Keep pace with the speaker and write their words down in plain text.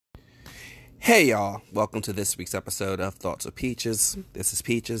Hey y'all, welcome to this week's episode of Thoughts of Peaches. This is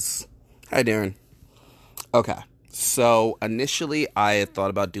Peaches. Hi Darren. Okay, so initially I had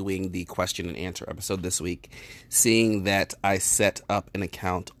thought about doing the question and answer episode this week, seeing that I set up an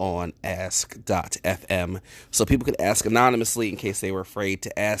account on ask.fm so people could ask anonymously in case they were afraid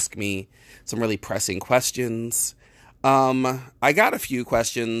to ask me some really pressing questions. I got a few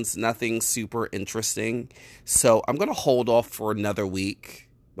questions, nothing super interesting, so I'm going to hold off for another week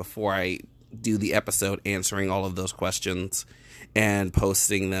before I do the episode answering all of those questions and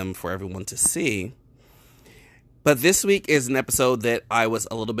posting them for everyone to see. But this week is an episode that I was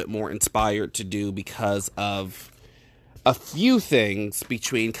a little bit more inspired to do because of a few things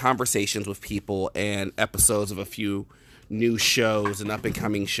between conversations with people and episodes of a few new shows and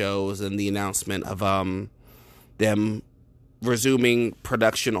up-and-coming shows and the announcement of them resuming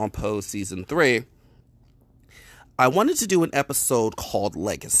production on Pose Season 3. I wanted to do an episode called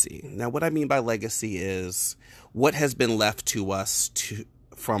Legacy. Now, what I mean by legacy is what has been left to us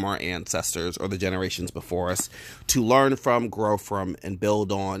from our ancestors or the generations before us to learn from, grow from, and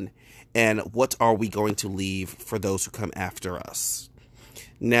build on, and what are we going to leave for those who come after us.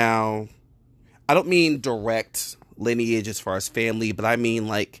 Now, I don't mean direct lineage as far as family, but I mean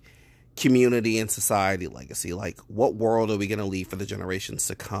like community and society legacy. Like, what world are we going to leave for the generations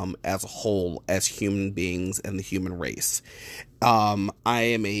to come as a whole, as human beings and the human race? I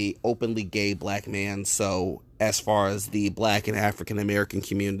am a openly gay black man, so as far as the black and African American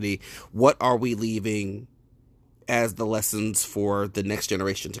community, what are we leaving as the lessons for the next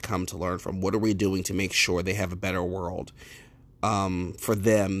generation to come to learn from? What are we doing to make sure they have a better world for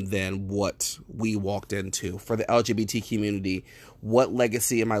them than what we walked into? For the LGBT community, what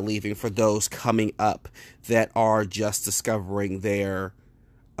legacy am I leaving for those coming up that are just discovering their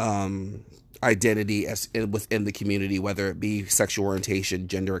identity within the community, whether it be sexual orientation,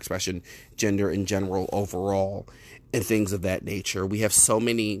 gender expression, gender in general, overall, and things of that nature? We have so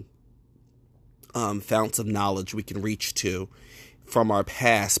many founts of knowledge we can reach to from our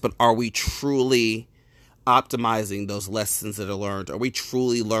past, but are we truly optimizing those lessons that are learned? Are we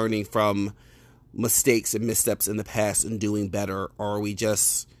truly learning from mistakes and missteps in the past and doing better? Or are we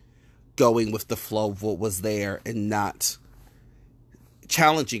just going with the flow of what was there and not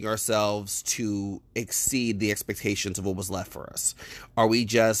challenging ourselves to exceed the expectations of what was left for us? Are we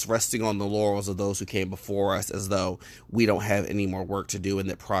just resting on the laurels of those who came before us as though we don't have any more work to do and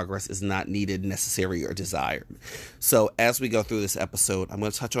that progress is not needed, necessary, or desired? So as we go through this episode, I'm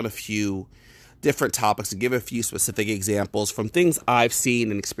going to touch on a few different topics and give a few specific examples from things I've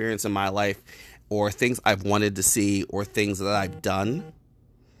seen and experienced in my life, or things I've wanted to see, or things that I've done.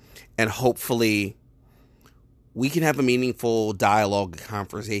 And hopefully we can have a meaningful dialogue,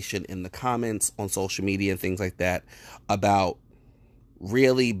 conversation in the comments on social media and things like that about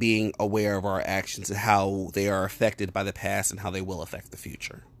really being aware of our actions and how they are affected by the past and how they will affect the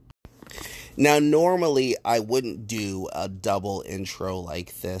future. Now, normally I wouldn't do a double intro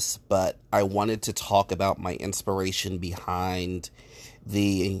like this, but I wanted to talk about my inspiration behind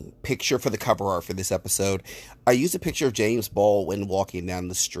the picture for the cover art for this episode. I used a picture of James Baldwin walking down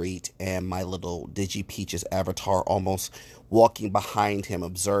the street and my little Digi Peaches avatar almost walking behind him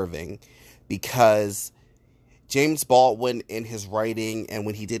observing, because James Baldwin in his writing and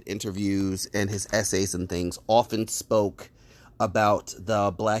when he did interviews and his essays and things often spoke about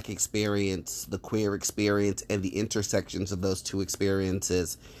the black experience, the queer experience, and the intersections of those two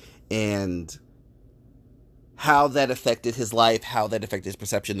experiences, and how that affected his life, how that affected his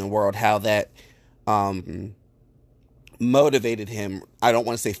perception in the world, how that motivated him. I don't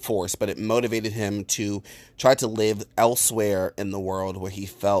want to say force, but it motivated him to try to live elsewhere in the world where he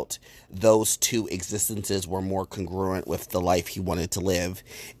felt those two existences were more congruent with the life he wanted to live.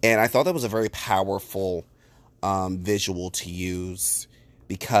 And I thought that was a very powerful visual to use,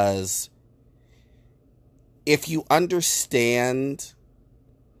 because if you understand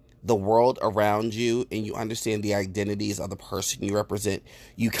the world around you and you understand the identities of the person you represent,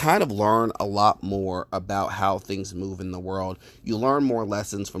 you kind of learn a lot more about how things move in the world. You learn more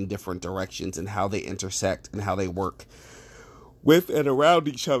lessons from different directions and how they intersect and how they work with and around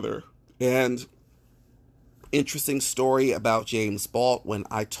each other. And interesting story about James Baldwin.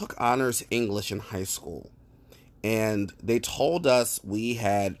 I took honors English in high school, and they told us we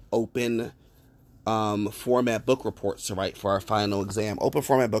had open format book reports to write for our final exam. Open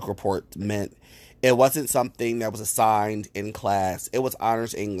format book report meant it wasn't something that was assigned in class. It was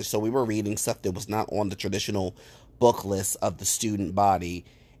honors English, so we were reading stuff that was not on the traditional book list of the student body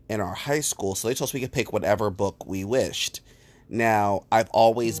in our high school. So they told us we could pick whatever book we wished. Now, I've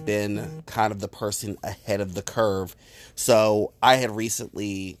always been kind of the person ahead of the curve. So I had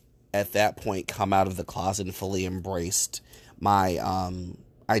recently at that point come out of the closet and fully embraced my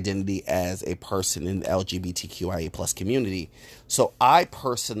identity as a person in the LGBTQIA plus community. So I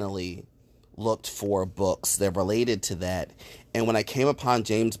personally looked for books that related to that. And when I came upon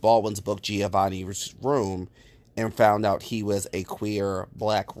James Baldwin's book Giovanni's Room and found out he was a queer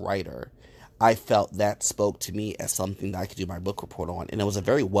black writer, I felt that spoke to me as something that I could do my book report on. And it was a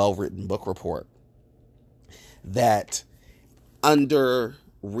very well written book report that, under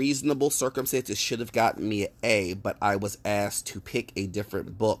reasonable circumstances, should have gotten me an A, but I was asked to pick a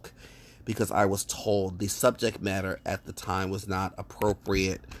different book because I was told the subject matter at the time was not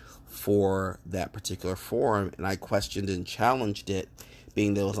appropriate for that particular forum, and I questioned and challenged it,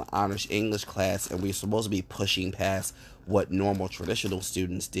 being that it was an honors English class and we were supposed to be pushing past what normal traditional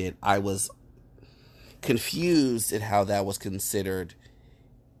students did. I was confused at how that was considered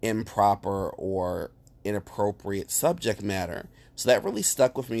improper or inappropriate subject matter. So that really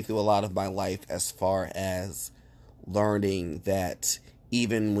stuck with me through a lot of my life, as far as learning that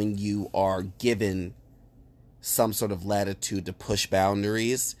even when you are given some sort of latitude to push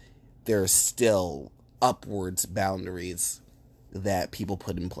boundaries, there are still upwards boundaries that people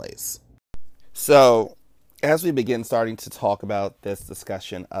put in place. So as we begin starting to talk about this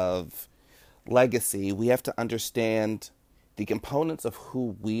discussion of legacy, we have to understand the components of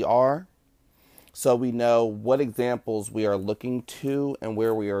who we are, so we know what examples we are looking to and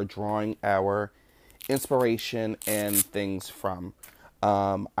where we are drawing our inspiration and things from.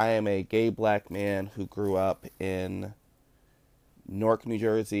 I am a gay black man who grew up in Newark, New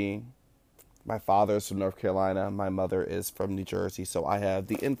Jersey. My father is from North Carolina. My mother is from New Jersey. So I have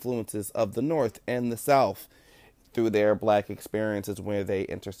the influences of the North and the South through their black experiences where they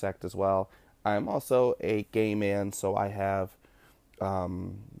intersect as well. I am also a gay man, so I have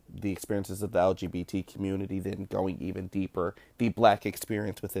the experiences of the LGBT community, then going even deeper, the black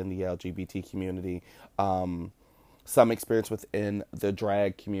experience within the LGBT community, some experience within the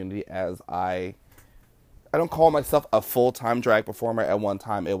drag community, as I don't call myself a full-time drag performer. At one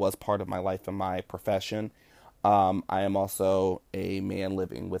time, it was part of my life and my profession. I am also a man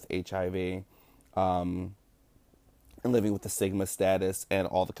living with HIV, and living with the stigma status and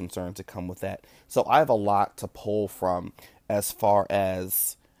all the concerns that come with that. So I have a lot to pull from as far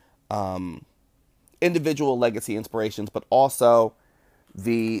as individual legacy inspirations, but also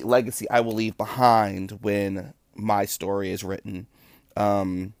the legacy I will leave behind when my story is written.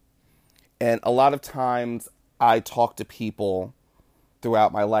 And a lot of times I talk to people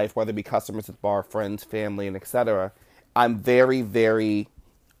throughout my life, whether it be customers at the bar, friends, family, and etc. I'm very, very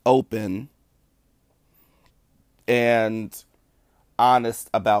open and honest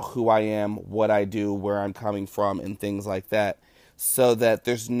about who I am, what I do, where I'm coming from, and things like that, so that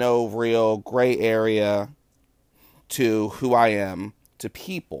there's no real gray area to who I am to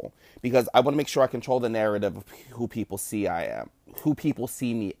people, because I want to make sure I control the narrative of who people see I am, who people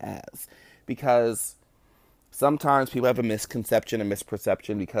see me as, because sometimes people have a misconception and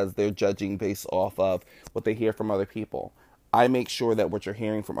misperception because they're judging based off of what they hear from other people. I make sure that what you're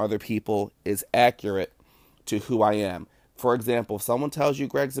hearing from other people is accurate to who I am. For example, if someone tells you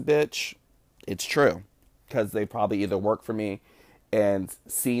Greg's a bitch, it's true, because they probably either work for me and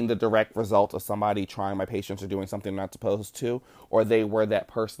seen the direct result of somebody trying my patients or doing something they're not supposed to, or they were that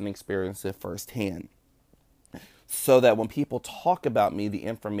person and experienced it firsthand. So that when people talk about me, the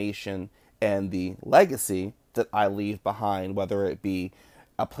information and the legacy that I leave behind, whether it be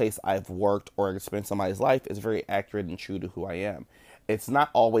a place I've worked or experienced somebody's life, is very accurate and true to who I am. It's not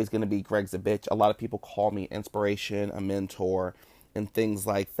always going to be Greg's a bitch. A lot of people call me inspiration, a mentor, and things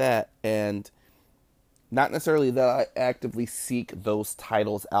like that. And not necessarily that I actively seek those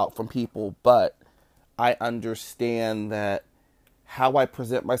titles out from people, but I understand that how I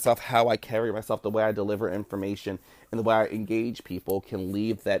present myself, how I carry myself, the way I deliver information, and the way I engage people can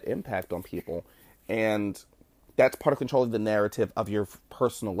leave that impact on people. And that's part of controlling the narrative of your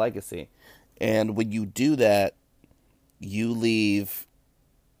personal legacy. And when you do that, you leave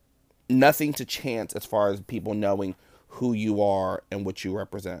nothing to chance as far as people knowing who you are and what you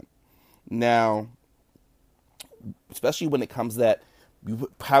represent. Now, especially when it comes that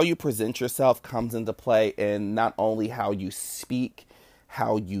how you present yourself comes into play in not only how you speak,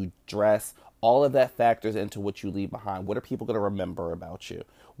 how you dress, all of that factors into what you leave behind. What are people going to remember about you?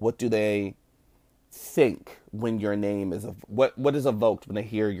 What do they think when your name is what is evoked when they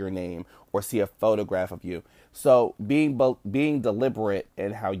hear your name or see a photograph of you? So being deliberate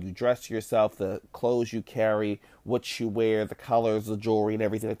in how you dress yourself, the clothes you carry, what you wear, the colors, the jewelry, and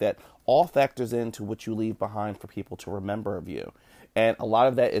everything like that, all factors into what you leave behind for people to remember of you. And a lot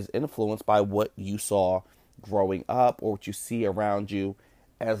of that is influenced by what you saw growing up or what you see around you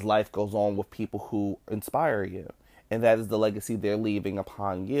as life goes on with people who inspire you. And that is the legacy they're leaving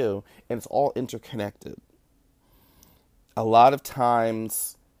upon you. And it's all interconnected. A lot of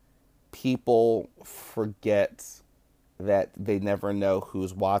times people forget that they never know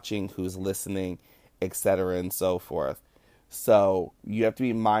who's watching, who's listening, etc., and so forth. So you have to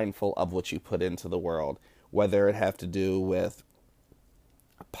be mindful of what you put into the world, whether it have to do with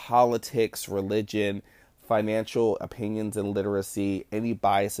politics, religion, financial opinions and literacy, any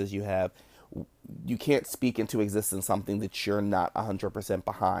biases you have. You can't speak into existence something that you're not 100%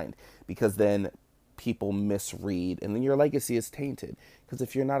 behind, because then people misread and then your legacy is tainted. Because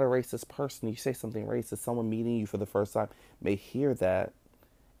if you're not a racist person, you say something racist, someone meeting you for the first time may hear that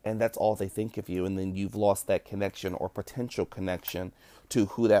and that's all they think of you, and then you've lost that connection or potential connection to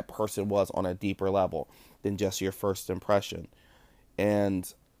who that person was on a deeper level than just your first impression.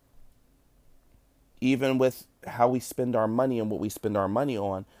 And even with how we spend our money and what we spend our money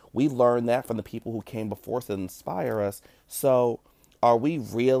on, we learn that from the people who came before us and inspire us. So are we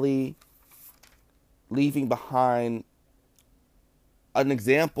really leaving behind an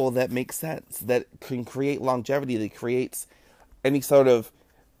example that makes sense, that can create longevity, that creates any sort of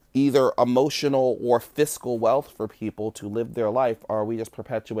either emotional or fiscal wealth for people to live their life? Or are we just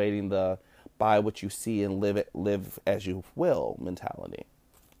perpetuating the buy what you see and live as you will mentality?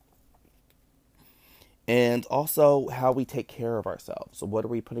 And also how we take care of ourselves. So what are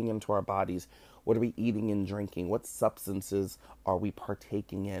we putting into our bodies? What are we eating and drinking? What substances are we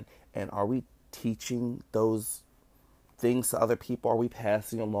partaking in? And are we teaching those things to other people? Are we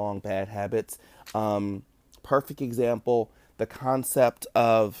passing along bad habits? Perfect example, the concept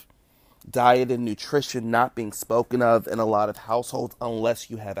of diet and nutrition not being spoken of in a lot of households unless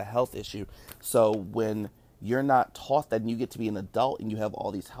you have a health issue. So when you're not taught that and you get to be an adult and you have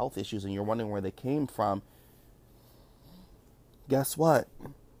all these health issues and you're wondering where they came from, guess what?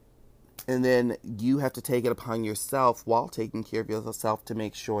 And then you have to take it upon yourself while taking care of yourself to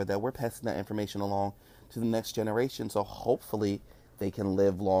make sure that we're passing that information along to the next generation, so hopefully they can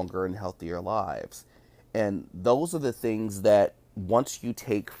live longer and healthier lives. And those are the things that once you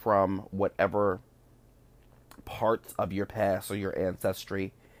take from whatever parts of your past or your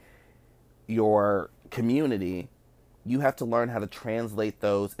ancestry, your community, you have to learn how to translate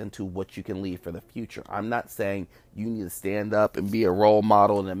those into what you can leave for the future. I'm not saying you need to stand up and be a role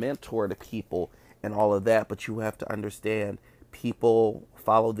model and a mentor to people and all of that, but you have to understand people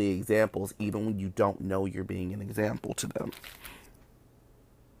follow the examples even when you don't know you're being an example to them.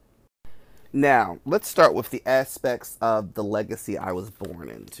 Now, let's start with the aspects of the legacy I was born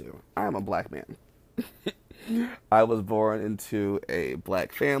into. I am a black man. I was born into a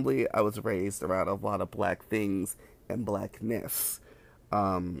black family. I was raised around a lot of black things and blackness.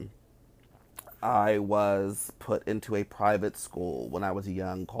 I was put into a private school when I was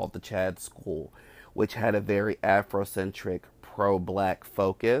young called the Chad School, which had a very Afrocentric, pro-black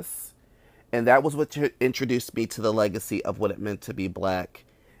focus. And that was what introduced me to the legacy of what it meant to be black.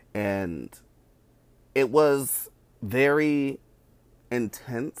 And it was very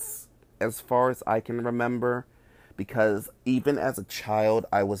intense as far as I can remember, because even as a child,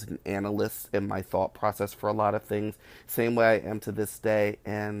 I was an analyst in my thought process for a lot of things, same way I am to this day.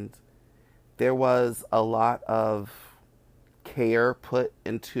 And there was a lot of care put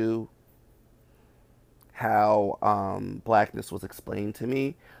into how blackness was explained to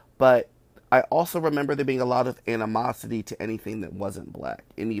me, but I also remember there being a lot of animosity to anything that wasn't black,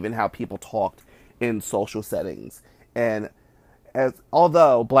 and even how people talked in social settings. And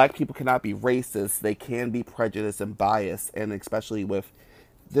although black people cannot be racist, they can be prejudiced and biased, and especially with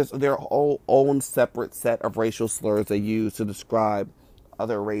their own separate set of racial slurs they use to describe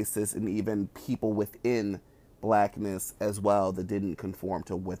other races and even people within blackness as well that didn't conform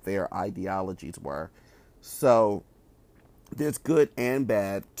to what their ideologies were. So there's good and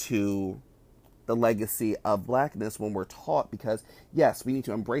bad to the legacy of blackness when we're taught, because yes, we need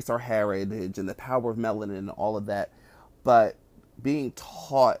to embrace our heritage and the power of melanin and all of that, but being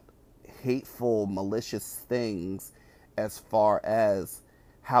taught hateful, malicious things as far as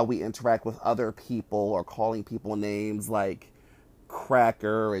how we interact with other people, or calling people names like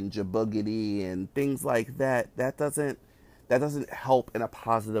cracker and jaboogity and things like that, that doesn't help in a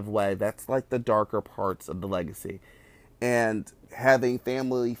positive way. That's like the darker parts of the legacy. And having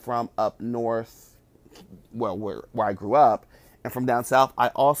family from up north, well, where I grew up, and from down south, I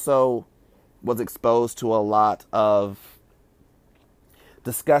also was exposed to a lot of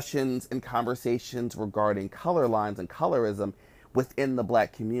discussions and conversations regarding color lines and colorism within the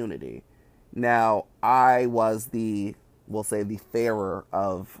black community. Now, I was we'll say the fairer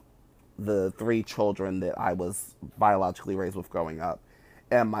of the 3 children that I was biologically raised with growing up.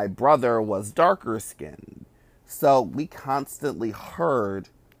 and my brother was darker skinned. So we constantly heard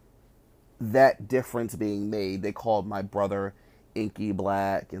that difference being made. They called my brother inky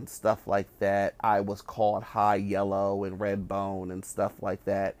black and stuff like that. I was called high yellow and red bone and stuff like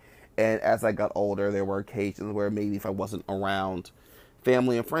that. And as I got older, there were occasions where maybe if I wasn't around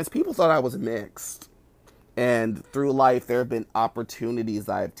family and friends, people thought I was mixed. And through life, there have been opportunities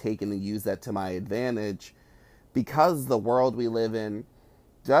I've taken and used that to my advantage, because the world we live in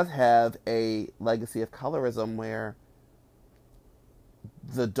does have a legacy of colorism where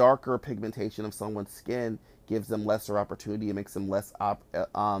the darker pigmentation of someone's skin gives them lesser opportunity and makes them less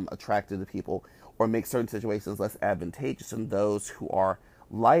attractive to people, or makes certain situations less advantageous, and those who are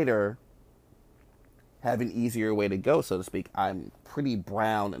lighter have an easier way to go, so to speak. I'm pretty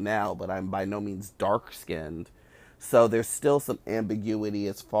brown now, but I'm by no means dark skinned. So there's still some ambiguity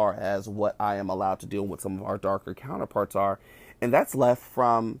as far as what I am allowed to do and what some of our darker counterparts are. And that's left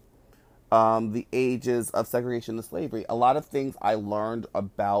from the ages of segregation and slavery. A lot of things I learned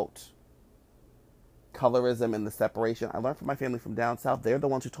about colorism and the separation, I learned from my family from down south. They're the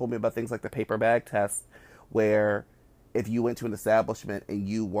ones who told me about things like the paper bag test, where if you went to an establishment and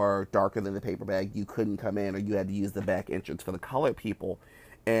you were darker than the paper bag, you couldn't come in, or you had to use the back entrance for the colored people.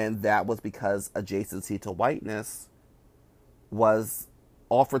 And that was because adjacency to whiteness was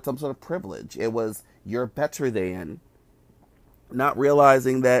offered some sort of privilege. It was, you're better than, not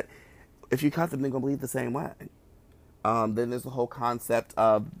realizing that if you cut them, they're going to bleed the same way. Then there's the whole concept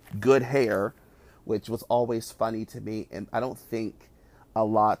of good hair, which was always funny to me. And I don't think a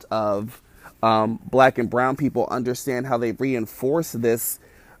lot of black and brown people understand how they reinforce this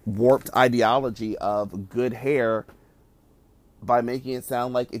warped ideology of good hair by making it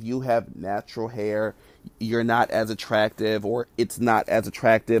sound like if you have natural hair, you're not as attractive, or it's not as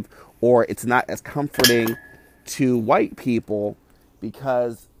attractive, or it's not as comforting to white people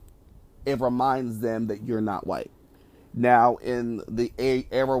because it reminds them that you're not white. Now, in the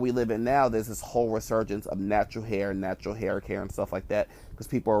era we live in now, there's this whole resurgence of natural hair care, and stuff like that, because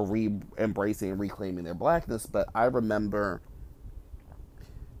people are embracing and reclaiming their blackness. But I remember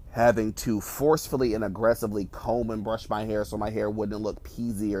having to forcefully and aggressively comb and brush my hair so my hair wouldn't look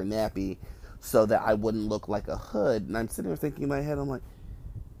peasy or nappy, so that I wouldn't look like a hood. And I'm sitting there thinking in my head, I'm like,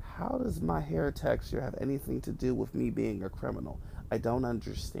 how does my hair texture have anything to do with me being a criminal? I don't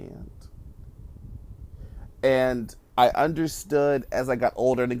understand. And I understood as I got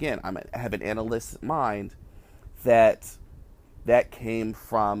older, and again, I have an analyst mind, that came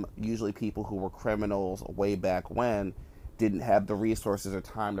from usually people who were criminals way back when, didn't have the resources or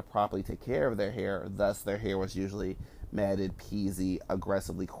time to properly take care of their hair. Thus, their hair was usually matted, peasy,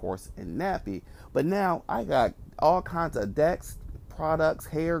 aggressively coarse, and nappy. But now I got all kinds of Dex products,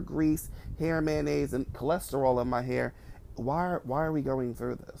 hair grease, hair mayonnaise, and cholesterol in my hair. Why are we going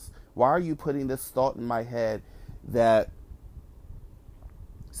through this? Why are you putting this thought in my head that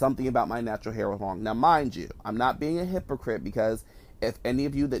something about my natural hair was wrong? Now, mind you, I'm not being a hypocrite, because if any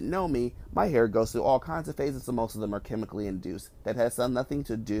of you that know me, my hair goes through all kinds of phases, and most of them are chemically induced. That has nothing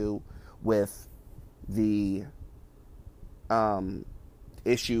to do with the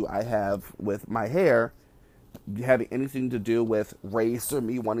issue I have with my hair having anything to do with race or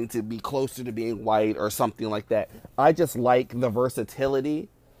me wanting to be closer to being white or something like that. I just like the versatility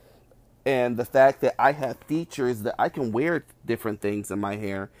and the fact that I have features that I can wear different things in my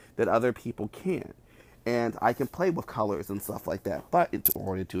hair that other people can't. And I can play with colors and stuff like that. But in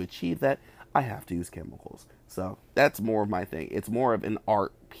order to achieve that, I have to use chemicals. So that's more of my thing. It's more of an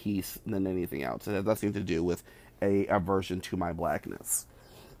art piece than anything else. It has nothing to do with a aversion to my blackness.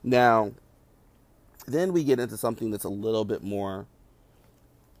 Now, then we get into something that's a little bit more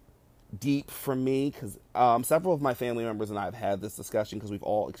deep for me, because several of my family members and I have had this discussion, because we've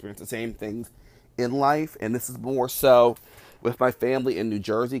all experienced the same things in life. And this is more so with my family in New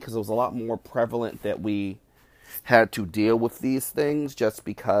Jersey, because it was a lot more prevalent that we had to deal with these things, just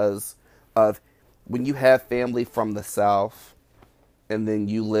because of when you have family from the South and then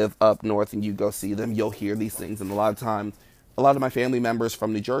you live up north and you go see them, you'll hear these things. And a lot of times, a lot of my family members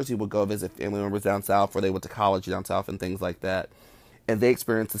from New Jersey would go visit family members down south, or they went to college down south and things like that. And they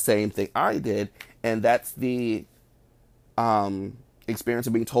experienced the same thing I did. And that's the experience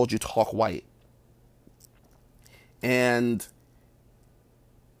of being told you talk white. And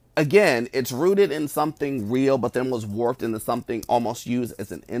again, it's rooted in something real, but then was warped into something almost used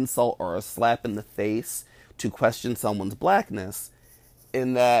as an insult or a slap in the face to question someone's blackness,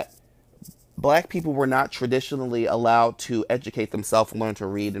 in that black people were not traditionally allowed to educate themselves and learn to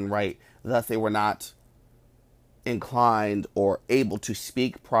read and write. Thus, they were not inclined or able to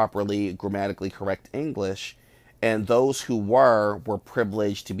speak properly, grammatically correct English. And those who were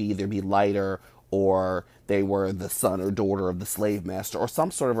privileged to either be lighter, or they were the son or daughter of the slave master, or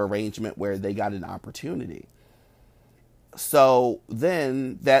some sort of arrangement where they got an opportunity. So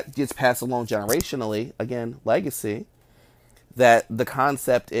then that gets passed along generationally, again, legacy, that the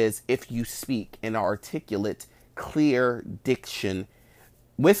concept is if you speak in articulate, clear diction,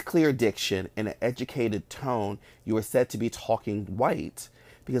 with clear diction and an educated tone, you are said to be talking white,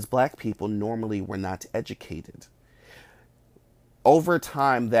 because black people normally were not educated. Over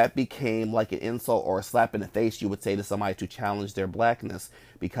time, that became like an insult or a slap in the face you would say to somebody to challenge their blackness,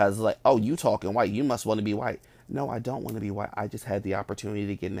 because like, oh, you talking white, you must want to be white. No, I don't want to be white. I just had the opportunity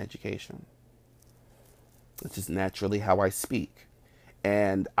to get an education. It's just naturally how I speak.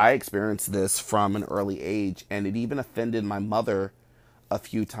 And I experienced this from an early age, and it even offended my mother a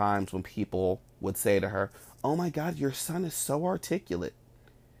few times when people would say to her, oh my God, your son is so articulate.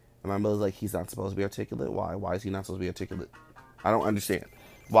 And my mother's like, he's not supposed to be articulate? Why? Why is he not supposed to be articulate? I don't understand.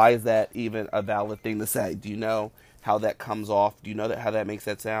 Why is that even a valid thing to say? Do you know how that comes off? Do you know how that makes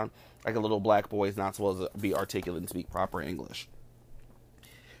that sound? Like a little black boy is not supposed to be articulate and speak proper English.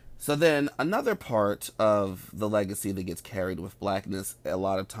 So then another part of the legacy that gets carried with blackness a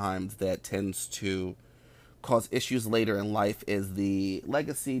lot of times that tends to cause issues later in life is the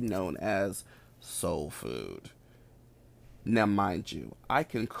legacy known as soul food. Now, mind you, I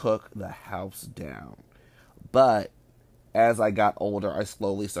can cook the house down, but as I got older, I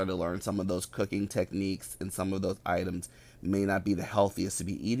slowly started to learn some of those cooking techniques, and some of those items may not be the healthiest to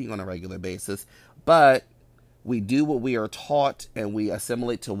be eating on a regular basis, but we do what we are taught and we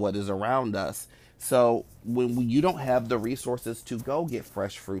assimilate to what is around us. So when you don't have the resources to go get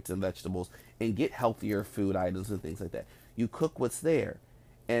fresh fruits and vegetables and get healthier food items and things like that, you cook what's there.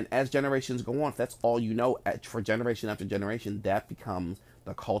 And as generations go on, if that's all you know for generation after generation, that becomes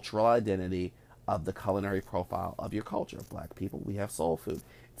the cultural identity of the culinary profile of your culture. Black people, we have soul food.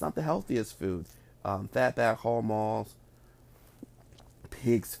 It's not the healthiest food. Fatback Hall Malls,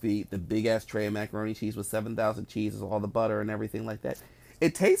 pig's feet, the big ass tray of macaroni cheese with 7,000 cheeses, all the butter and everything like that.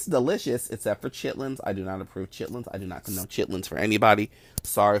 It tastes delicious, except for chitlins. I do not approve chitlins. I do not condone chitlins for anybody.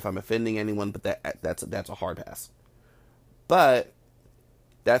 Sorry if I'm offending anyone, but that's a hard pass. But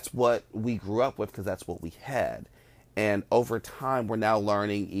that's what we grew up with because that's what we had. And over time, we're now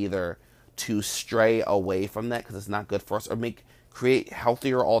learning either to stray away from that because it's not good for us, or create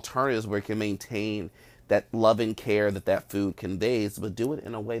healthier alternatives where we can maintain that love and care that food conveys, but do it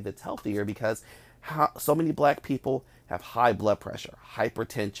in a way that's healthier, because so many black people have high blood pressure,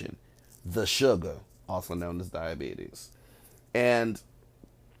 hypertension, the sugar, also known as diabetes. And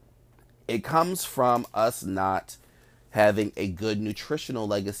it comes from us not having a good nutritional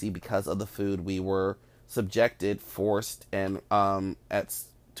legacy because of the food we were subjected, forced, and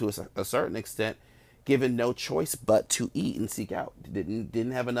to a certain extent, given no choice but to eat and seek out.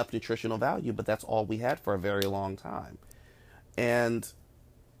 Didn't have enough nutritional value, but that's all we had for a very long time. And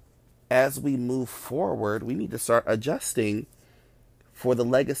as we move forward, we need to start adjusting for the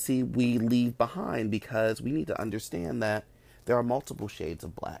legacy we leave behind, because we need to understand that there are multiple shades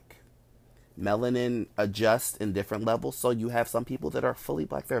of black. Melanin adjusts in different levels, so you have some people that are fully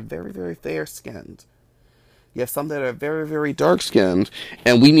black. They're very, very fair-skinned. You have some that are very, very dark-skinned,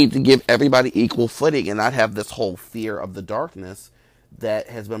 and we need to give everybody equal footing and not have this whole fear of the darkness that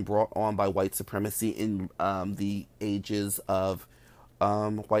has been brought on by white supremacy in the ages of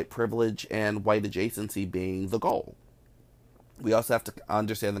white privilege and white adjacency being the goal. We also have to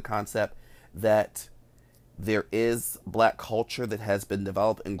understand the concept that there is black culture that has been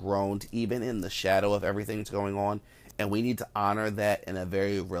developed and grown even in the shadow of everything that's going on, and we need to honor that in a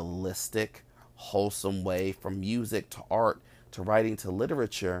very realistic, wholesome way, from music to art to writing to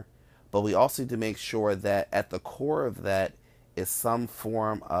literature. But we also need to make sure that at the core of that is some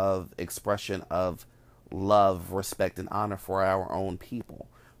form of expression of love, respect, and honor for our own people,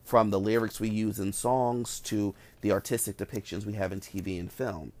 from the lyrics we use in songs to the artistic depictions we have in TV and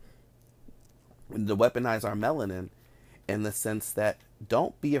film. And to weaponize our melanin in the sense that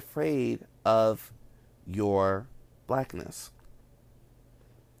don't be afraid of your blackness.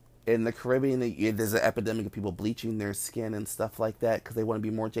 In the Caribbean, there's an epidemic of people bleaching their skin and stuff like that because they want to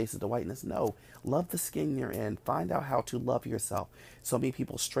be more adjacent to whiteness. No, love the skin you're in. Find out how to love yourself. So many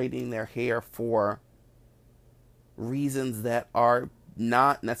people straightening their hair for reasons that are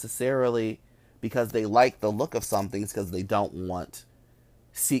not necessarily because they like the look of something. It's because they don't want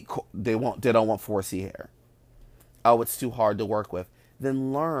they don't want 4C hair. Oh, it's too hard to work with.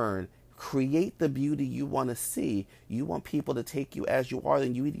 Then learn. Create the beauty you want to see. You want people to take you as you are,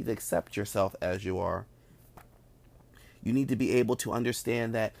 then you need to accept yourself as you are. You need to be able to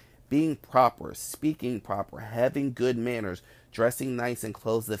understand that Being proper, speaking proper, having good manners, dressing nice in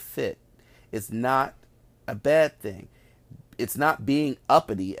clothes that fit is not a bad thing. It's not being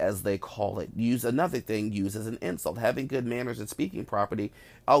uppity, as they call it. Use another thing, use as an insult. Having good manners and speaking properly.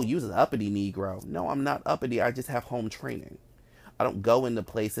 Oh, use an uppity Negro. No, I'm not uppity. I just have home training. I don't go into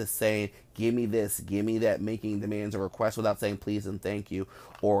places saying, give me this, give me that, making demands or requests without saying please and thank you,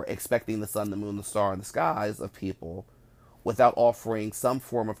 or expecting the sun, the moon, the star, and the skies of people without offering some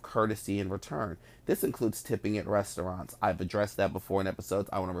form of courtesy in return. This includes tipping at restaurants. I've addressed that before in episodes.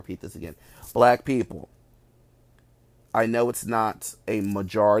 I want to repeat this again. Black people. I know it's not a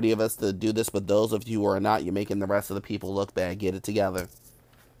majority of us that do this, but those of you who are not, you're making the rest of the people look bad. Get it together.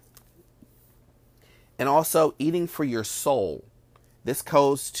 And also, eating for your soul. This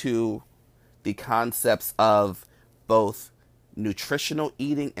goes to the concepts of both nutritional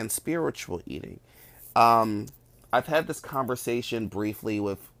eating and spiritual eating. I've had this conversation briefly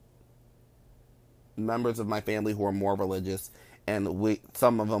with members of my family who are more religious, and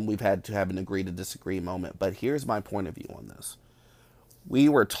some of them we've had to have an agree to disagree moment. But here's my point of view on this. We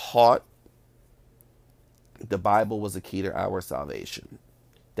were taught the Bible was a key to our salvation.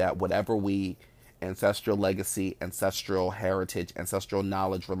 That whatever we, ancestral legacy, ancestral heritage, ancestral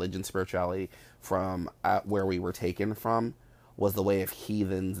knowledge, religion, spirituality, from where we were taken from, was the way of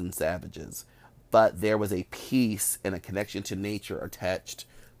heathens and savages. But there was a peace and a connection to nature attached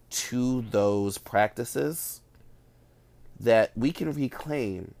to those practices that we can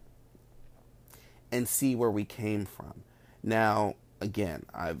reclaim and see where we came from. Now, again,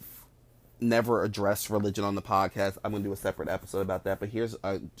 I've never addressed religion on the podcast. I'm going to do a separate episode about that, but here's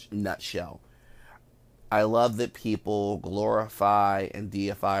a nutshell. I love that people glorify and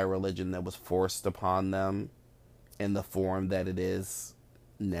deify a religion that was forced upon them in the form that it is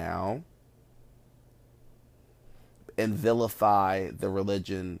now, and vilify the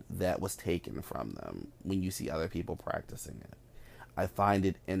religion that was taken from them when you see other people practicing it. I find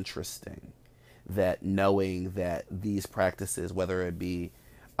it interesting that knowing that these practices, whether it be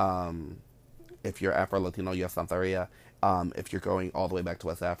if you're Afro-Latino, you have Santeria. If you're going all the way back to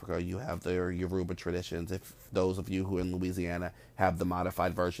West Africa, you have the Yoruba traditions. If those of you who are in Louisiana have the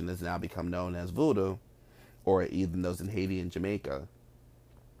modified version that's now become known as Voodoo, or even those in Haiti and Jamaica,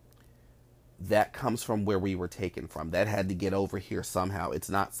 that comes from where we were taken from. That had to get over here somehow. It's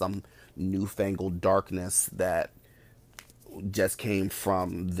not some newfangled darkness that just came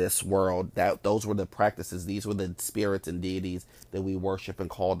from this world. Those were the practices. These were the spirits and deities that we worship and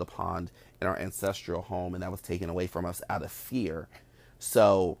called upon in our ancestral home, and that was taken away from us out of fear.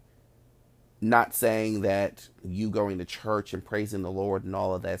 So, not saying that you going to church and praising the Lord and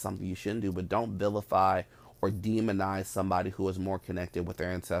all of that is something you shouldn't do, but don't vilify or demonize somebody who is more connected with their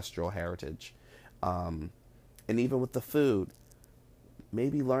ancestral heritage. And even with the food,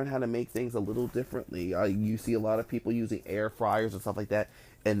 maybe learn how to make things a little differently. You see a lot of people using air fryers and stuff like that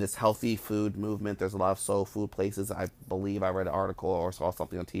in this healthy food movement. There's a lot of soul food places. I believe I read an article or saw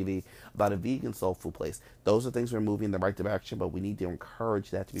something on TV about a vegan soul food place. Those are things we're moving in the right direction, but we need to encourage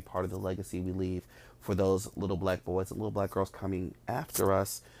that to be part of the legacy we leave for those little black boys and little black girls coming after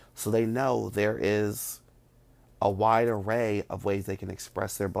us, so they know there is a wide array of ways they can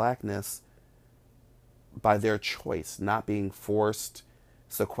express their blackness by their choice, not being forced,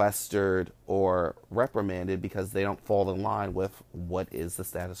 sequestered, or reprimanded because they don't fall in line with what is the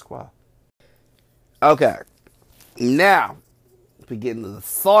status quo. Okay, now we get into the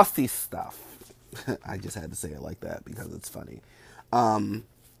saucy stuff. I just had to say it like that because it's funny.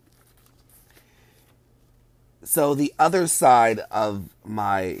 So the other side of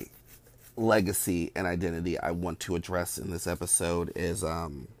my legacy and identity I want to address in this episode is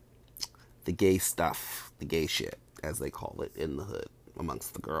the gay stuff, the gay shit, as they call it in the hood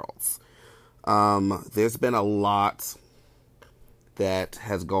amongst the girls. There's been a lot that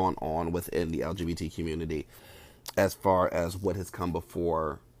has gone on within the LGBT community as far as what has come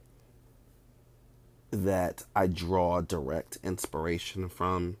before that I draw direct inspiration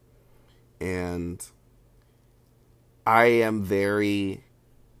from, and I am very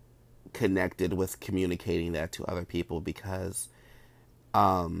connected with communicating that to other people because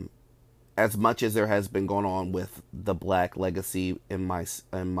as much as there has been going on with the black legacy in my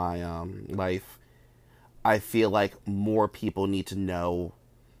life, I feel like more people need to know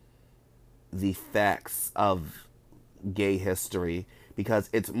the facts of gay history because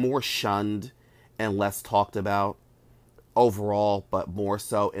it's more shunned and less talked about overall, but more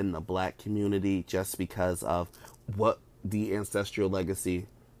so in the black community just because of what the ancestral legacy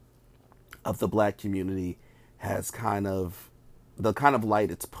of the black community has the kind of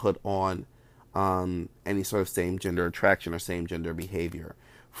light it's put on any sort of same gender attraction or same gender behavior.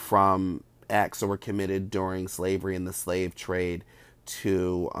 from acts that were committed during slavery and the slave trade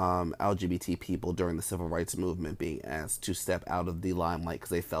to LGBT people during the civil rights movement being asked to step out of the limelight because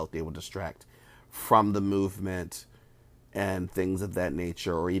they felt they would distract from the movement and things of that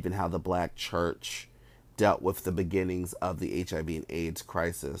nature, or even how the black church dealt with the beginnings of the HIV and AIDS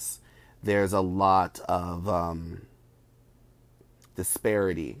crisis. There's a lot of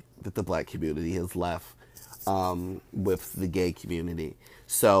disparity that the black community has left with the gay community.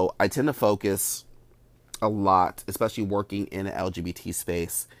 So I tend to focus a lot, especially working in an LGBT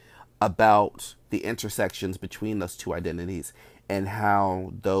space, about the intersections between those two identities and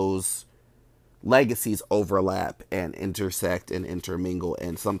how those legacies overlap and intersect and intermingle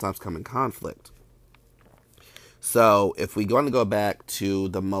and sometimes come in conflict. So if we're going to go back to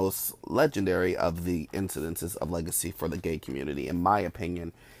the most legendary of the incidences of legacy for the gay community, in my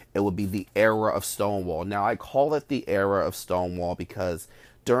opinion, it would be the era of Stonewall. Now, I call it the era of Stonewall because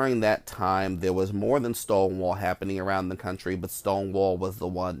during that time, there was more than Stonewall happening around the country, but Stonewall was the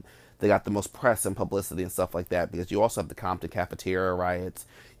one that got the most press and publicity and stuff like that, because you also have the Compton cafeteria riots,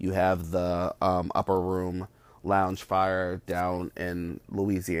 you have the Upper Room lounge fire down in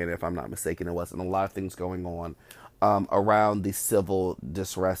Louisiana, if I'm not mistaken it was, and a lot of things going on around the civil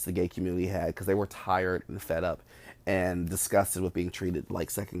distress the gay community had, because they were tired and fed up and disgusted with being treated like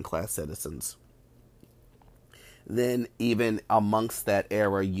second-class citizens. Then even amongst that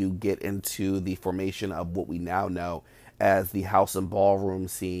era, you get into the formation of what we now know as the house and ballroom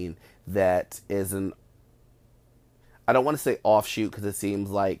scene that is I don't want to say offshoot because it seems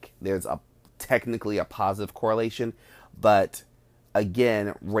like there's technically a positive correlation, but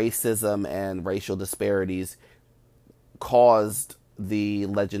again, racism and racial disparities caused the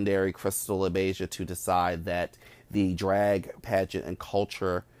legendary Crystal LaBeija to decide that the drag pageant and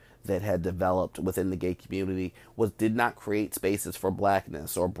culture that had developed within the gay community did not create spaces for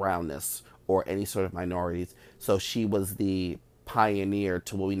blackness or brownness or any sort of minorities. So she was the pioneer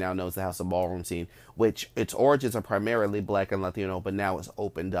to what we now know as the house and ballroom scene, which its origins are primarily black and Latino, but now it's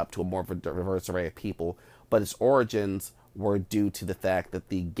opened up to a more diverse array of people. But its origins were due to the fact that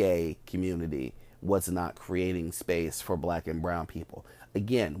the gay community was not creating space for black and brown people.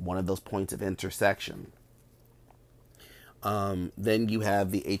 Again, one of those points of intersection. Then you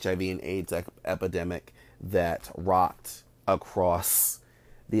have the HIV and AIDS epidemic that rocked across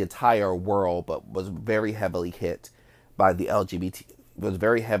the entire world, but was very heavily hit by the was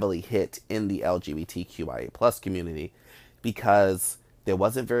very heavily hit in the LGBTQIA plus community, because there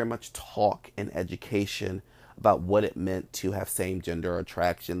wasn't very much talk and education about what it meant to have same gender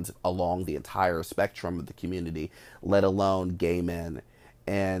attractions along the entire spectrum of the community, let alone gay men.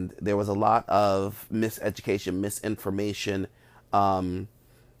 And there was a lot of miseducation, misinformation, and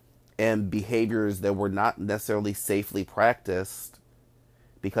behaviors that were not necessarily safely practiced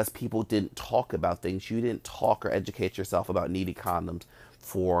because people didn't talk about things. You didn't talk or educate yourself about needing condoms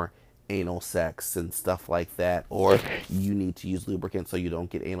for anal sex and stuff like that, or you need to use lubricant so you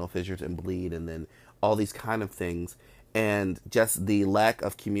don't get anal fissures and bleed, and then all these kind of things. And just the lack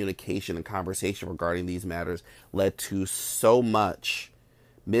of communication and conversation regarding these matters led to so much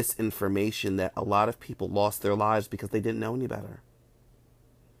misinformation that a lot of people lost their lives because they didn't know any better.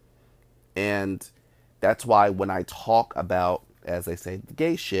 And that's why when I talk about, as they say, the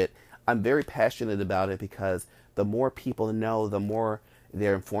gay shit, I'm very passionate about it, because the more people know, the more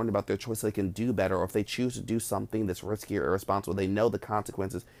they're informed about their choice, they can do better. Or if they choose to do something that's risky or irresponsible, they know the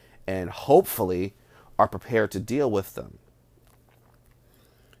consequences and hopefully are prepared to deal with them.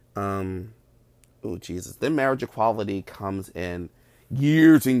 Oh, Jesus. Then marriage equality comes in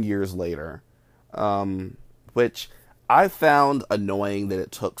years and years later, which I found annoying that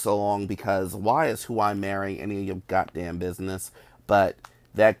it took so long, because why is who I'm marrying any of your goddamn business? But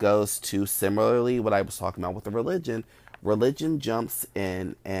that goes to similarly what I was talking about with the religion. Religion jumps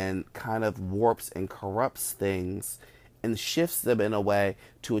in and kind of warps and corrupts things and shifts them in a way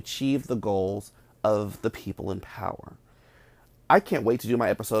to achieve the goals of the people in power. I can't wait to do my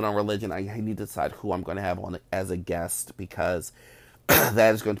episode on religion. I need to decide who I'm going to have on as a guest, because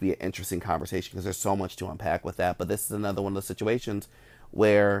that is going to be an interesting conversation, because there's so much to unpack with that. But this is another one of those situations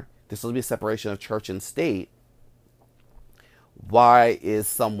where there's supposed to be a separation of church and state. Why is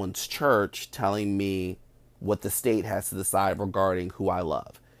someone's church telling me what the state has to decide regarding who I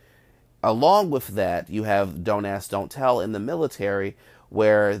love? Along with that, you have don't ask, don't tell in the military,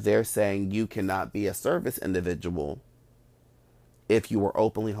 where they're saying you cannot be a service individual if you were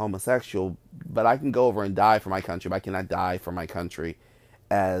openly homosexual, but I can go over and die for my country, but I cannot die for my country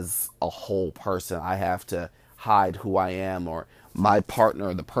as a whole person. I have to hide who I am, or my partner,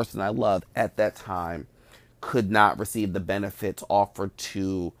 or the person I love at that time, could not receive the benefits offered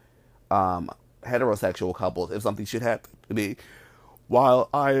to heterosexual couples if something should happen to me while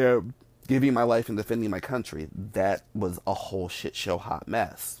I am giving my life and defending my country. That was a whole shit show hot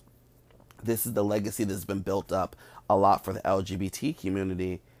mess. This is the legacy that's been built up a lot for the LGBT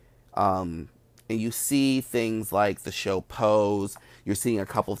community. And you see things like the show Pose. You're seeing a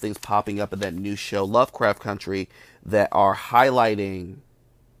couple of things popping up in that new show Lovecraft Country that are highlighting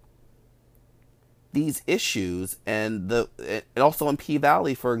these issues. And also in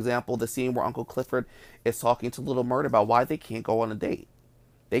P-Valley, for example, the scene where Uncle Clifford is talking to Little Murda about why they can't go on a date.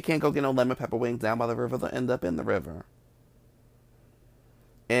 They can't go get no lemon pepper wings down by the river. They'll end up in the river.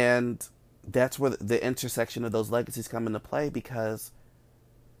 And that's where the intersection of those legacies come into play, because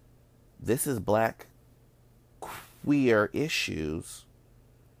this is Black queer issues,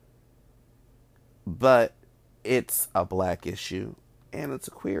 but it's a Black issue and it's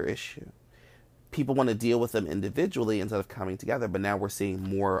a queer issue. People want to deal with them individually instead of coming together, but now we're seeing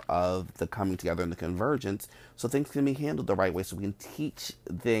more of the coming together and the convergence, so things can be handled the right way, so we can teach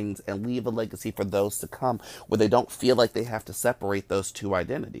things and leave a legacy for those to come where they don't feel like they have to separate those two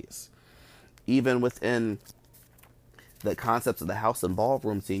identities. Even within the concepts of the house and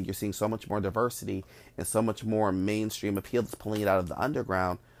ballroom scene, you're seeing so much more diversity and so much more mainstream appeal that's pulling it out of the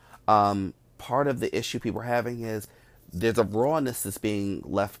underground. Part of the issue people are having is there's a rawness that's being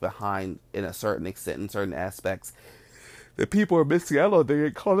left behind in a certain extent, in certain aspects, that people are missing out on. They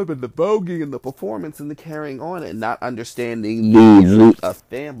get caught up in the voguing and the performance and the carrying on, and not understanding the root of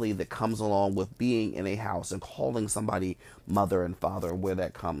family that comes along with being in a house and calling somebody mother and father, where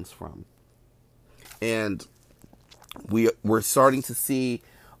that comes from. And we're starting to see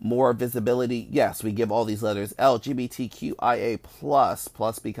more visibility. Yes, we give all these letters LGBTQIA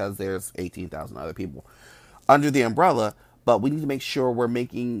plus because there's 18,000 other people under the umbrella, but we need to make sure we're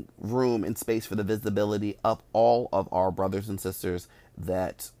making room and space for the visibility of all of our brothers and sisters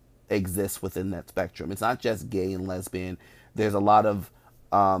that exist within that spectrum. It's not just gay and lesbian. There's a lot of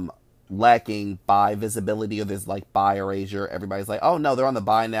lacking bi visibility, or there's like bi erasure. Everybody's like, oh no, they're on the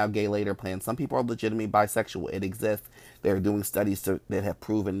bi now, gay later plan. Some people are legitimately bisexual. It exists. They're doing studies that have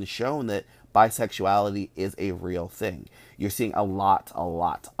proven and shown that bisexuality is a real thing. You're seeing a lot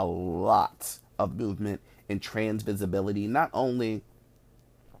of movement in trans visibility, not only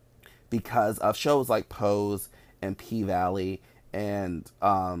because of shows like Pose and P-Valley and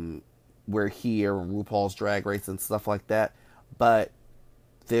We're Here, RuPaul's Drag Race and stuff like that, but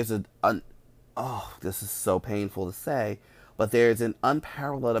there's this is so painful to say, but there's an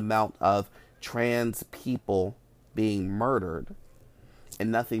unparalleled amount of trans people being murdered and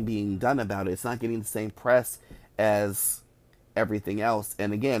nothing being done about it. It's not getting the same press as everything else.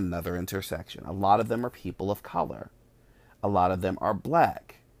 And again, another intersection. A lot of them are people of color. A lot of them are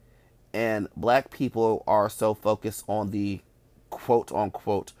Black. And Black people are so focused on the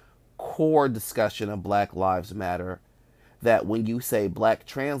quote-unquote core discussion of Black Lives Matter that when you say Black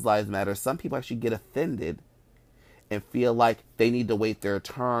Trans Lives Matter, some people actually get offended and feel like they need to wait their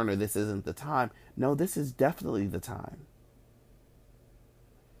turn, or this isn't the time. No, this is definitely the time.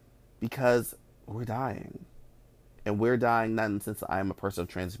 Because we're dying. And we're dying not in the sense that I am a person of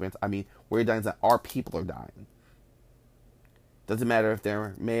transparency. I mean, we're dying that our people are dying. Doesn't matter if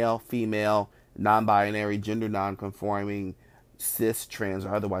they're male, female, non-binary, gender non-conforming, cis, trans,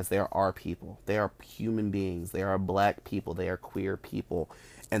 or otherwise. They are our people. They are human beings. They are Black people. They are queer people.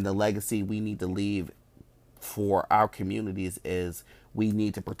 And the legacy we need to leave for our communities is we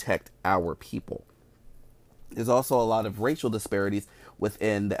need to protect our people. There's also a lot of racial disparities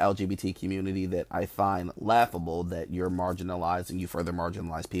within the LGBT community that I find laughable, that you're marginalizing, you further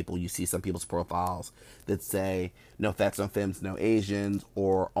marginalize people. You see some people's profiles that say no fats, no femmes, no Asians,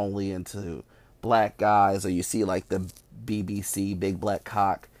 or only into Black guys, or you see like the BBC big black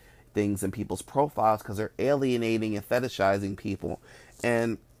cock things in people's profiles because they're alienating and fetishizing people.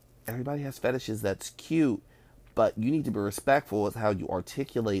 And everybody has fetishes, that's cute, but you need to be respectful with how you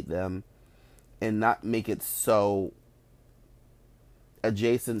articulate them and not make it so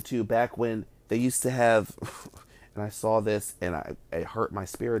adjacent to back when they used to have, and I saw this and it hurt my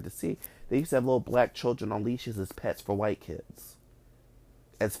spirit to see, they used to have little Black children on leashes as pets for white kids.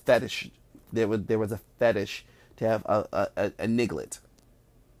 As fetish. There was a fetish to have a niglet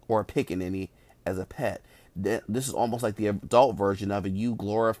or a pickaninny as a pet. This is almost like the adult version of it. You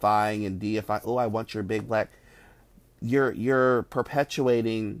glorifying and deifying, oh, I want your big black. You're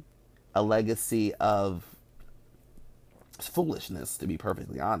perpetuating a legacy of foolishness, to be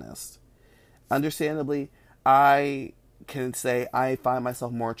perfectly honest. Understandably, I can say I find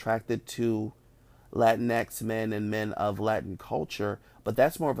myself more attracted to Latinx men and men of Latin culture, but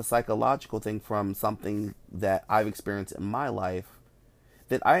that's more of a psychological thing from something that I've experienced in my life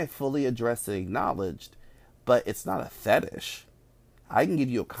that I have fully addressed and acknowledged, but it's not a fetish. I can give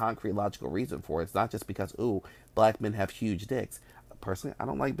you a concrete logical reason for it. It's not just because, ooh, black men have huge dicks. Personally, I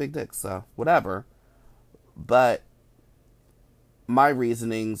don't like big dicks, so whatever. But my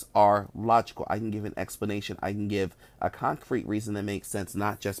reasonings are logical. I can give an explanation. I can give a concrete reason that makes sense,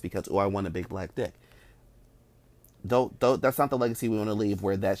 not just because, oh, I want a big black dick. That's not the legacy we want to leave,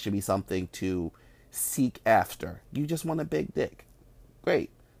 where that should be something to seek after. You just want a big dick.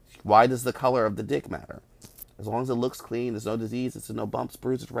 Great. Why does the color of the dick matter? As long as it looks clean, there's no disease, there's no bumps,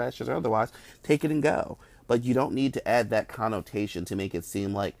 bruises, rashes, or otherwise, take it and go. But you don't need to add that connotation to make it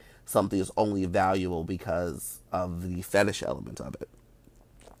seem like something is only valuable because of the fetish element of it.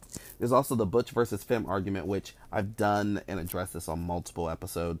 There's also the butch versus femme argument, which I've done and addressed this on multiple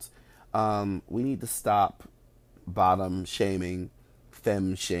episodes. We need to stop bottom shaming,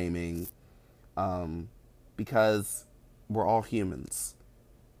 femme shaming, because we're all humans.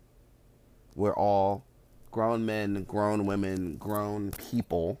 We're all grown men, grown women, grown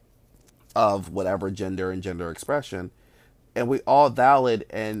people of whatever gender and gender expression, and we all valid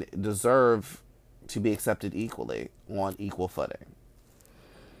and deserve to be accepted equally on equal footing.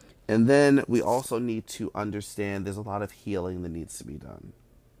 And then we also need to understand there's a lot of healing that needs to be done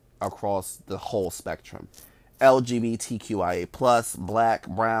across the whole spectrum. LGBTQIA+, black,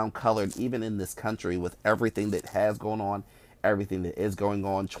 brown, colored, even in this country with everything that has gone on, everything that is going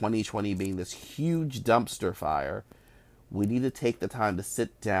on, 2020 being this huge dumpster fire, we need to take the time to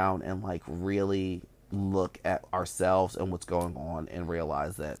sit down and really look at ourselves and what's going on and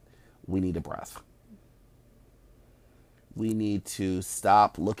realize that we need a breath. We need to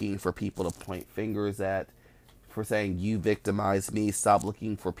stop looking for people to point fingers at for saying you victimized me. Stop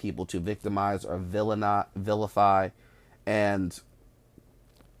looking for people to victimize or vilify, and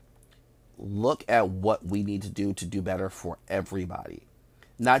look at what we need to do better for everybody.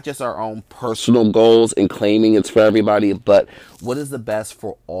 Not just our own personal goals and claiming it's for everybody, but what is the best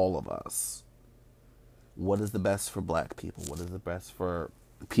for all of us? What is the best for black people? What is the best for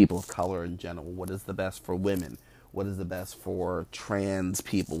people of color in general? What is the best for women? What is the best for trans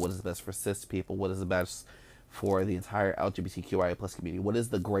people? What is the best for cis people? What is the best for the entire LGBTQIA+ community? What is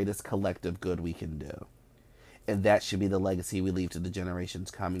the greatest collective good we can do? And that should be the legacy we leave to the generations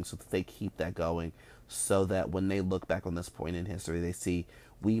coming, so that they keep that going, so that when they look back on this point in history, they see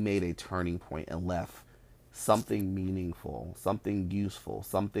we made a turning point and left something meaningful, something useful,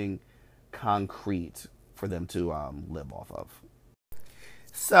 something concrete for them to live off of.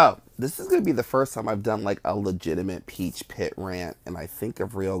 So, this is going to be the first time I've done a legitimate Peach Pit rant, and I think a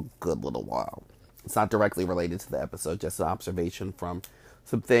real good little while. It's not directly related to the episode, just an observation from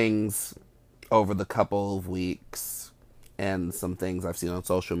some things over the couple of weeks and some things I've seen on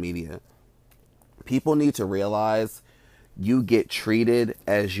social media. People need to realize you get treated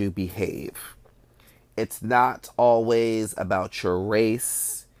as you behave. It's not always about your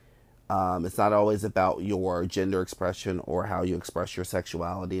race. It's not always about your gender expression or how you express your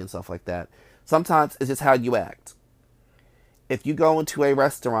sexuality and stuff like that. Sometimes it's just how you act. If you go into a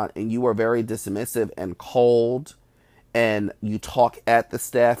restaurant and you are very dismissive and cold and you talk at the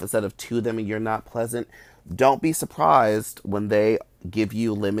staff instead of to them and you're not pleasant, don't be surprised when they give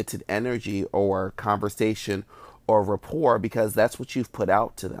you limited energy or conversation or rapport, because that's what you've put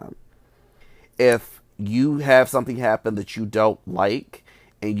out to them. If you have something happen that you don't like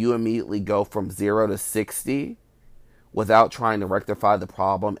and you immediately go from 0 to 60 without trying to rectify the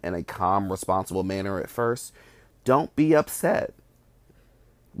problem in a calm, responsible manner at first, don't be upset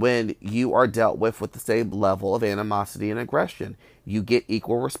when you are dealt with the same level of animosity and aggression. You get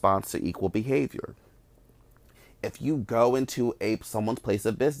equal response to equal behavior. If you go into someone's place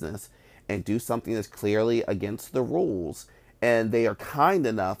of business and do something that's clearly against the rules, and they are kind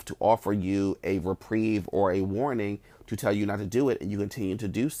enough to offer you a reprieve or a warning to tell you not to do it, and you continue to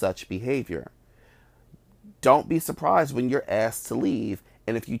do such behavior, don't be surprised when you're asked to leave.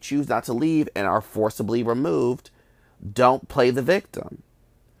 And if you choose not to leave and are forcibly removed, don't play the victim.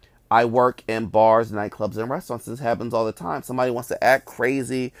 I work in bars, nightclubs, and restaurants. This happens all the time. Somebody wants to act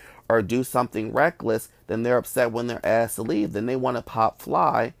crazy or do something reckless, then they're upset when they're asked to leave. Then they want to pop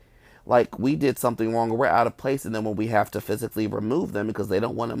fly like we did something wrong or we're out of place. And then when we have to physically remove them because they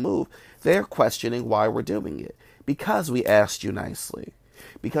don't want to move, they're questioning why we're doing it. Because we asked you nicely.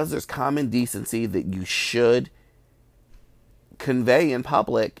 Because there's common decency that you should convey in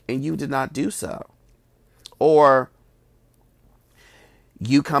public and you did not do so. Or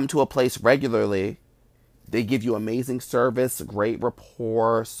you come to a place regularly They give you amazing service, great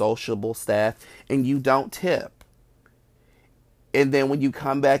rapport, sociable staff, and you don't tip. And then when you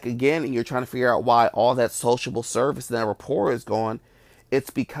come back again and you're trying to figure out why all that sociable service and that rapport is gone, it's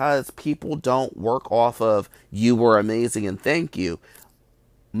because people don't work off of you were amazing and thank you.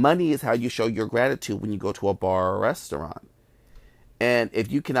 Money is how you show your gratitude when you go to a bar or a restaurant. And if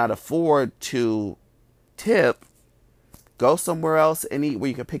you cannot afford to tip, go somewhere else and eat where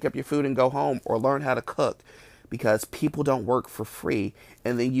you can pick up your food and go home, or learn how to cook, because people don't work for free.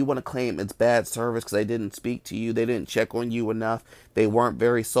 And then you want to claim it's bad service because they didn't speak to you, they didn't check on you enough, they weren't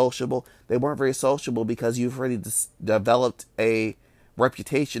very sociable. They weren't very sociable because you've already developed a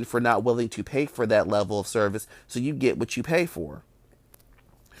reputation for not willing to pay for that level of service, so you get what you pay for.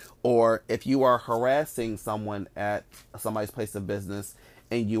 Or if you are harassing someone at somebody's place of business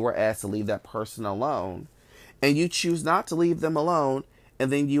and you were asked to leave that person alone, and you choose not to leave them alone,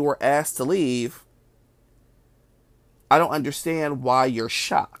 and then you were asked to leave, I don't understand why you're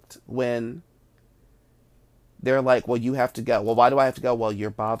shocked when they're like, well, you have to go. Well, why do I have to go? Well,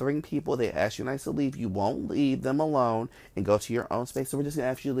 you're bothering people. They ask you nice to leave. You won't leave them alone and go to your own space. So we're just going to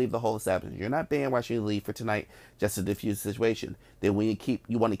ask you to leave the whole establishment. You're not banned. Why should you leave for tonight just to diffuse the situation? Then when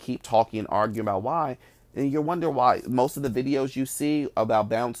you want to keep talking and arguing about why, and you wonder why most of the videos you see about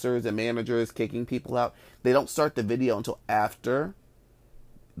bouncers and managers kicking people out, they don't start the video until after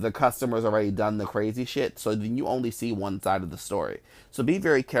the customer's already done the crazy shit, so then you only see one side of the story. So be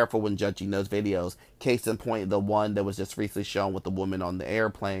very careful when judging those videos. Case in point, the one that was just recently shown with the woman on the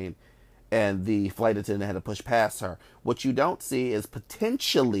airplane and the flight attendant had to push past her. What you don't see is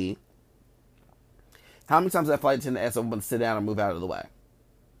potentially how many times that flight attendant asked someone to sit down and move out of the way.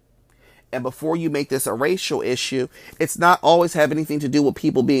 And before you make this a racial issue, it's not always have anything to do with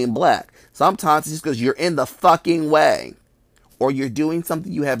people being black. Sometimes it's just because you're in the fucking way, or you're doing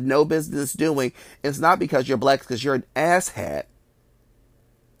something you have no business doing. It's not because you're black, it's because you're an asshat.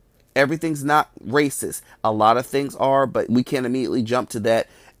 Everything's not racist. A lot of things are, but we can't immediately jump to that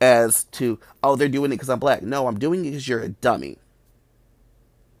as to, oh, they're doing it because I'm black. No, I'm doing it because you're a dummy.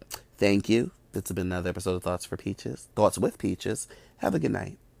 Thank you. This has been another episode of Thoughts with Peaches. Have a good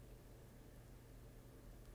night.